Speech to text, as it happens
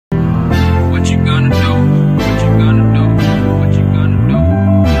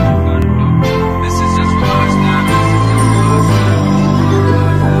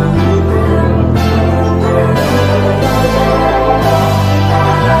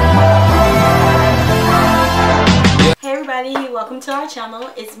welcome to our channel.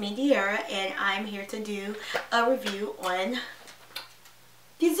 It's me, Dearra, and I'm here to do a review on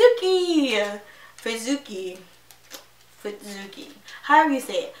Futzuki, however you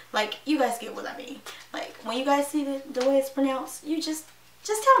say it. Like, you guys get what I mean. Like, when you guys see the way it's pronounced, you just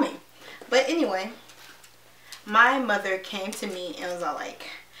tell me. But anyway, my mother came to me and was all like,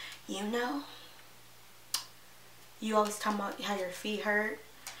 you know, you always talking about how your feet hurt,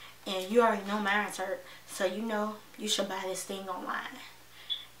 and you already know mine's hurt, so you know you should buy this thing online.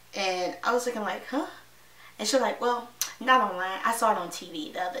 And I was looking like, huh? And she was like, well, not online. I saw it on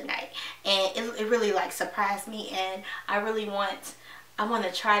TV the other night, and it really like surprised me, and I want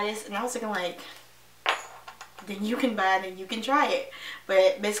to try this. And I was looking like, then you can buy it and you can try it.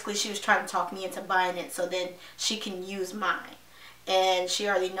 But basically she was trying to talk me into buying it so then she can use mine, and she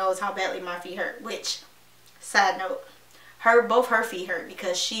already knows how badly my feet hurt. Which, side note, both her feet hurt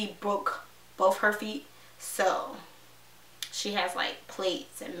because she broke both her feet, so she has like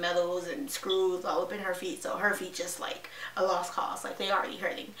plates and metals and screws all up in her feet, so her feet just like a lost cause, like they already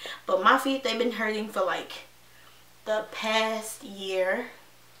hurting. But my feet, they've been hurting for like the past year,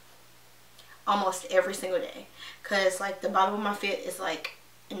 almost every single day, because like the bottom of my foot is like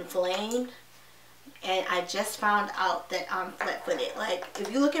inflamed. And I just found out that I'm flat-footed. Like,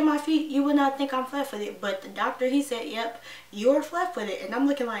 if you look at my feet, you would not think I'm flat-footed. But the doctor, he said, yep, you're flat-footed. And I'm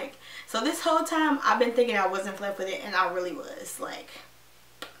looking like, so this whole time, I've been thinking I wasn't flat-footed, and I really was. Like,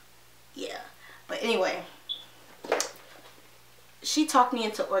 yeah. But anyway, she talked me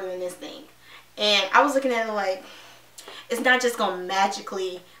into ordering this thing. And I was looking at it like, it's not just going to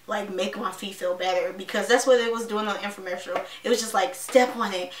magically like make my feet feel better, because that's what it was doing on the infomercial. It was just like, step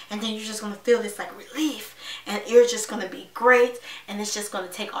on it and then you're just going to feel this like relief, and you're just going to be great, and it's just going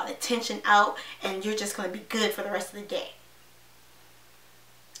to take all the tension out, and you're just going to be good for the rest of the day.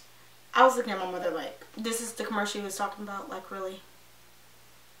 I was looking at my mother like, this is the commercial he was talking about, like, really?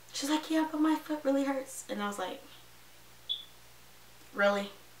 She's like, yeah, but my foot really hurts. And I was like,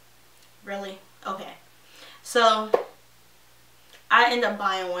 really? Okay. So I ended up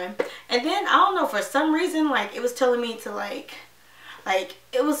buying one, and then I don't know, for some reason, like, it was telling me to like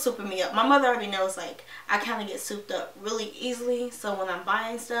it was souping me up. My mother already knows like I kind of get souped up really easily, so when I'm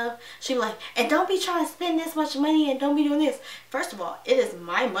buying stuff, she be like, and don't be trying to spend this much money, and don't be doing this. First of all, it is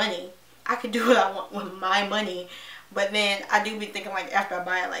my money. I could do what I want with my money. But then I do be thinking like, after I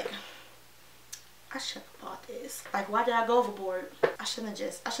buy it, like, I should have bought this. Like, why did I go overboard? I should have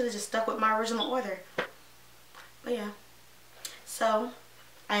just stuck with my original order. But yeah. So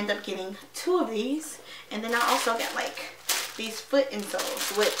I ended up getting 2 of these, and then I also got like these foot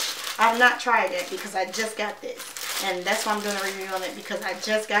insoles, which I have not tried yet because I just got this, and that's why I'm doing a review on it, because I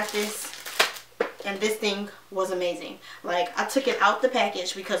just got this, and this thing was amazing. Like, I took it out the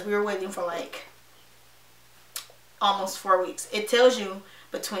package because we were waiting for like almost 4 weeks. It tells you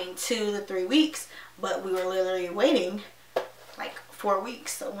between 2 to 3 weeks, but we were literally waiting like 4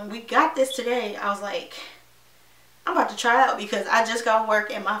 weeks. So when we got this today, I was like, I'm about to try it out, because I just got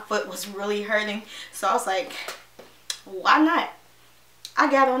work and my foot was really hurting. So I was like, why not? I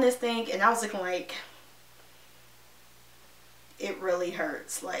got on this thing and I was looking like, it really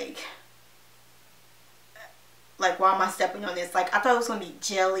hurts. Like why am I stepping on this? Like, I thought it was going to be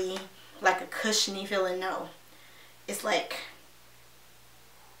jelly, like a cushiony feeling. No. It's like,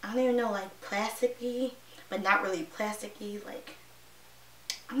 I don't even know, like plasticky, but not really plasticky. Like,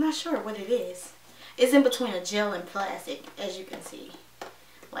 I'm not sure what it is. It's in between a gel and plastic, as you can see.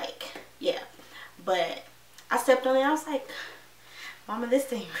 Like, yeah. But I stepped on it, I was like, Mama, this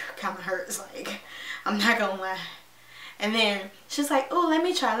thing kind of hurts. Like, I'm not going to lie. And then she's like, oh, let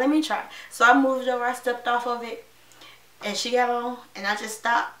me try. So I moved over, I stepped off of it, and she got on, and I just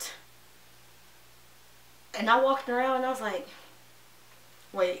stopped. And I walked around, and I was like,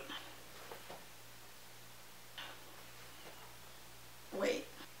 wait.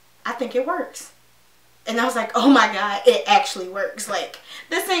 I think it works. And I was like, oh my God, it actually works. Like,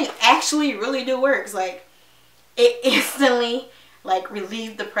 this thing actually really do works. Like, it instantly like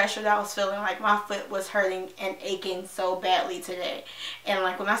relieved the pressure that I was feeling. Like, my foot was hurting and aching so badly today. And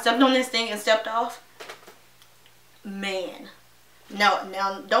like, when I stepped on this thing and stepped off, man.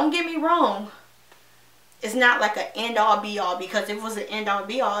 Now don't get me wrong. It's not like an end all be all, because if it was an end all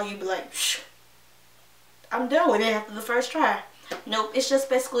be all, you'd be like, shh, I'm done with it after the first try. Nope, it's just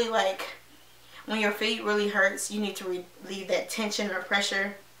basically like, when your feet really hurts, you need to relieve that tension or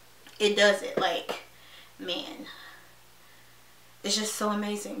pressure. It does it. Like, man, it's just so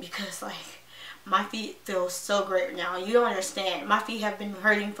amazing, because like, my feet feel so great now. You don't understand. My feet have been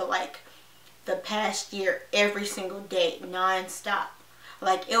hurting for like the past year, every single day, non-stop.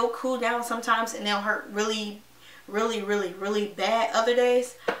 Like, it'll cool down sometimes and they'll hurt really really, really, really bad other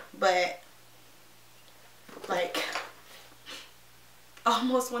days, but like I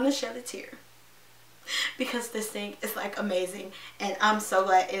almost want to shed a tear because this thing is like amazing, and I'm so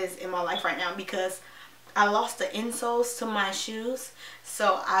glad it is in my life right now because I lost the insoles to my shoes,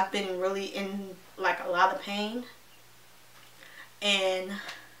 so I've been really in like a lot of pain, and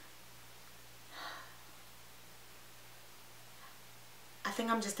I think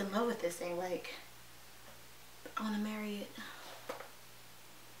I'm just in love with this thing. Like, I want to marry it.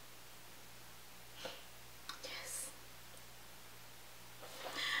 Yes.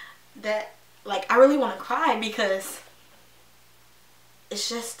 That, like, I really want to cry because it's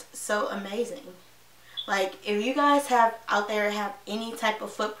just so amazing. Like, if you guys have out there have any type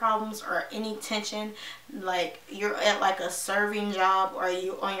of foot problems or any tension, like you're at like a serving job or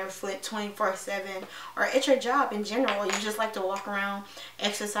you on your foot 24/7, or at your job in general, you just like to walk around,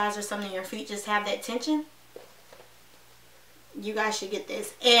 exercise or something, your feet just have that tension, you guys should get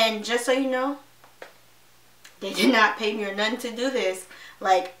this. And just so you know, they did not pay me or nothing to do this.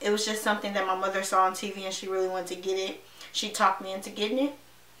 Like, it was just something that my mother saw on TV and she really wanted to get it. She talked me into getting it.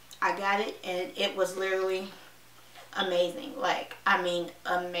 I got it, and it was literally amazing. Like, I mean,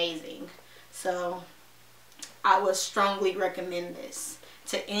 amazing. So I would strongly recommend this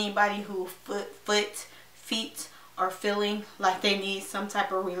to anybody who feet are feeling like they need some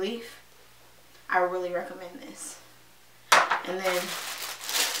type of relief. I really recommend this. And then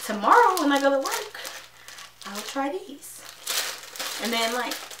tomorrow when I go to work, I'll try these. And then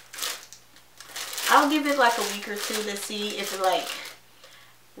like I'll give it like a week or two to see if it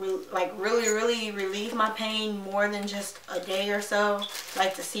really relieve my pain more than just a day or so.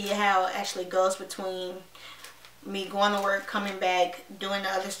 Like, to see how it actually goes between me going to work, coming back, doing the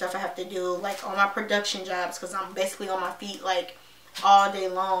other stuff I have to do, like on my production jobs, because I'm basically on my feet like all day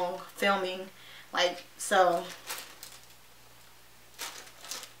long filming. Like, so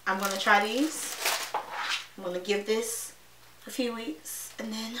I'm gonna try these. I'm gonna give this a few weeks,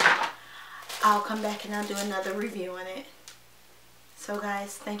 and then I'll come back and I'll do another review on it. So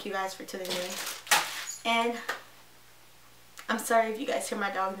guys, thank you guys for tuning in. And I'm sorry if you guys hear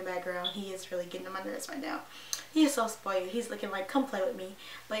my dog in the background. He is really getting on my nerves right now. He is so spoiled. He's looking like, come play with me.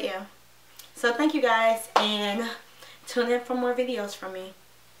 But yeah. So thank you guys, and tune in for more videos from me.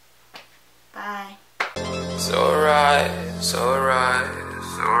 Bye. So right.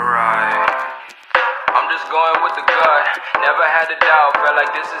 I'm just going with the gut. Never had a doubt, felt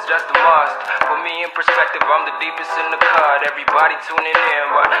like this is just a must. Put me in perspective, I'm the deepest in the cut. Everybody tuning in,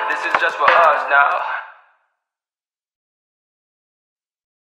 but this is just for us now.